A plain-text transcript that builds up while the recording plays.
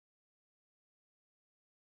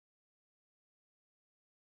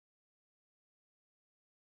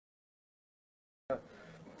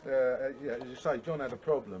yeah, as you say, John had a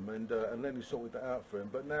problem, and Lenny sorted that out for him.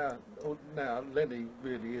 But now Lenny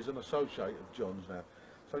really is an associate of John's now.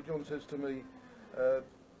 So John says to me,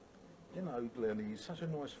 you know, Lenny, he's such a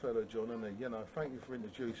nice fellow, John, isn't he? You know, thank you for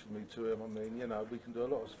introducing me to him. I mean, you know, we can do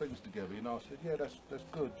a lot of things together. You know, I said, yeah, that's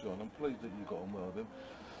good, John. I'm pleased that you got on well with him.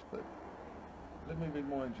 But let me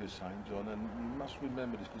remind you something, John, and you must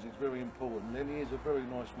remember this because it's very important. Lenny is a very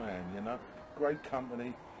nice man, you know, great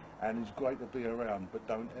company, and he's great to be around. But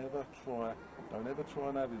don't ever try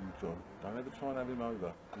and have him, John. Don't ever try and have him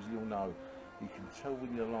over, because you'll know. You can tell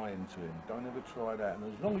when you're lying to him. Don't ever try that.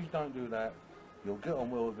 And as long as you don't do that, you'll get on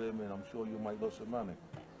well with him, and I'm sure you'll make lots of money.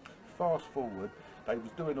 Fast forward, they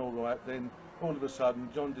was doing all right. Then all of a sudden,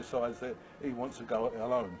 John decides that he wants to go it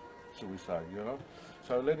alone, shall we say, you know.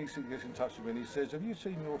 So Lenny gets in touch with me and he says, have you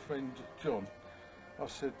seen your friend John? I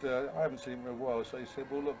said, I haven't seen him in a while. So he said,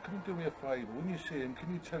 well look, can you do me a favour? When you see him,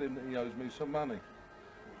 can you tell him that he owes me some money?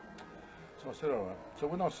 So I said, all right. So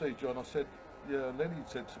when I see John, I said, yeah, Lenny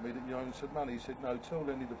said to me that you owe him some money. He said, no, tell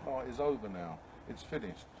Lenny the party's over now. It's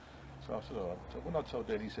finished. So I said, all right. So when I told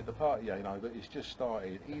Lenny, he said, the party ain't over, it's just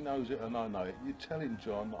started. He knows it and I know it. You tell him,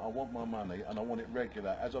 John, I want my money and I want it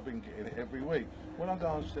regular, as I've been getting it every week. When I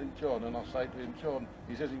go and see John and I say to him, John,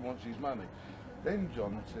 he says he wants his money. Then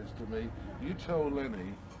John says to me, you tell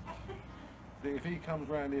Lenny that if he comes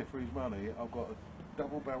round here for his money, I've got a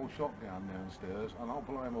double-barrel shotgun downstairs and I'll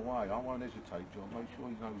blow him away. I won't hesitate, John. Make sure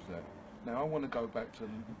he knows that. Now I want to go back to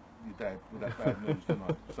your dad with that bad news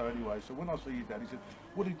tonight. So anyway, so when I see your dad, he said,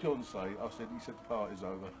 what did John say? I said, he said the party's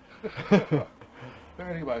over. But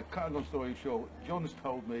anyway, cutting long story short, John's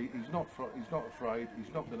told me he's not afraid,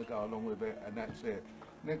 he's not going to go along with it, and that's it.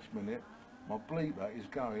 Next minute, my bleeper is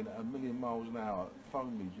going at 1,000,000 miles an hour.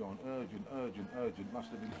 Phone me, John, urgent, urgent, urgent.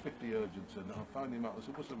 Must have been 50 urgents, and I phoned him up. I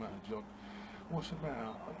said, what's the matter, John? What's the matter?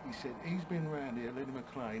 He said, he's been round here, Lenny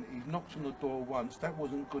Mclean, he's knocked on the door once, that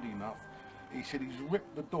wasn't good enough. He said he's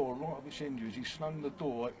ripped the door right off its hinges, he's slung the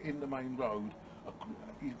door in the main road,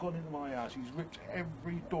 he's gone into my house, he's ripped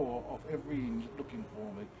every door off every hinge looking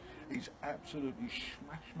for me. He's absolutely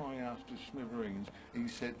smashed my house to smithereens. He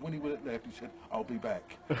said, when he would have left, he said, I'll be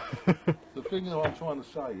back. The thing that I'm trying to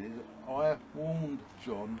say is, I warned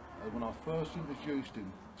John when I first introduced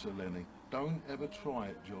him to Lenny, don't ever try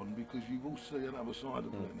it, John, because you will see another side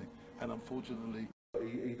of Lenny. And unfortunately,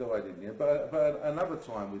 he died in the end. But another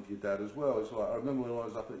time with your dad as well, it's like, I remember when I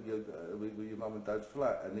was up at with your mum and dad's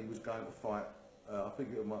flat, and he was going to fight, I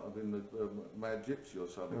think it might have been the Mad Gypsy or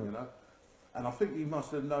something, you know. And I think he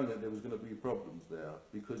must have known that there was going to be problems there,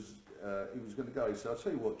 because he was going to go. He said, I'll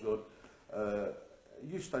tell you what, John,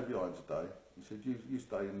 you stay behind today. He said, you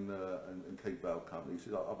stay and keep bail company. He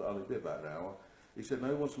said, I'll only be about an hour. He said, no,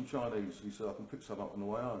 he wants some Chinese. He said, I can pick some up on the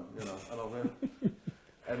way home, you know. And I went,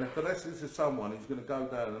 and if this is someone who's going to go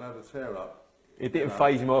down and have a tear up. It didn't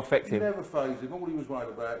faze him or affect him. It never fazed him. All he was worried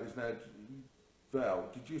about is now, Val,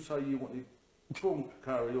 did you say you wanted prawn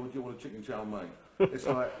curry or do you want a chicken chow mein? It's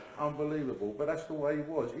like unbelievable, but that's the way he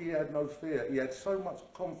was. He had no fear. He had so much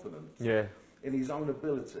confidence in his own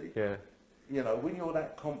ability. You know, when you're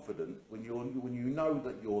that confident, when you know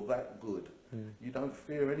that you're that good, you don't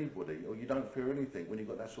fear anybody or you don't fear anything. When you've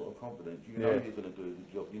got that sort of confidence, you know you're going to do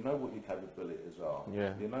the job. You know what your capabilities are.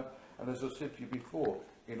 You know, and as I said to you before,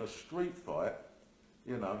 in a street fight,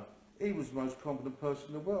 you know, he was the most confident person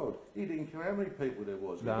in the world. He didn't care how many people there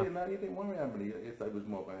was. No. He didn't worry how many, if they was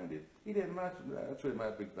mob-handed. He didn't matter to him how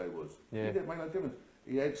big they was. He didn't make no difference.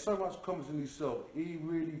 He had so much confidence in himself. He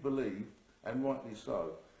really believed, and rightly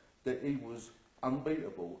so, that he was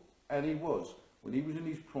unbeatable. And he was. When he was in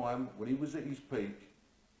his prime, when he was at his peak,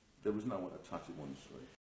 there was no one to touch him on the street.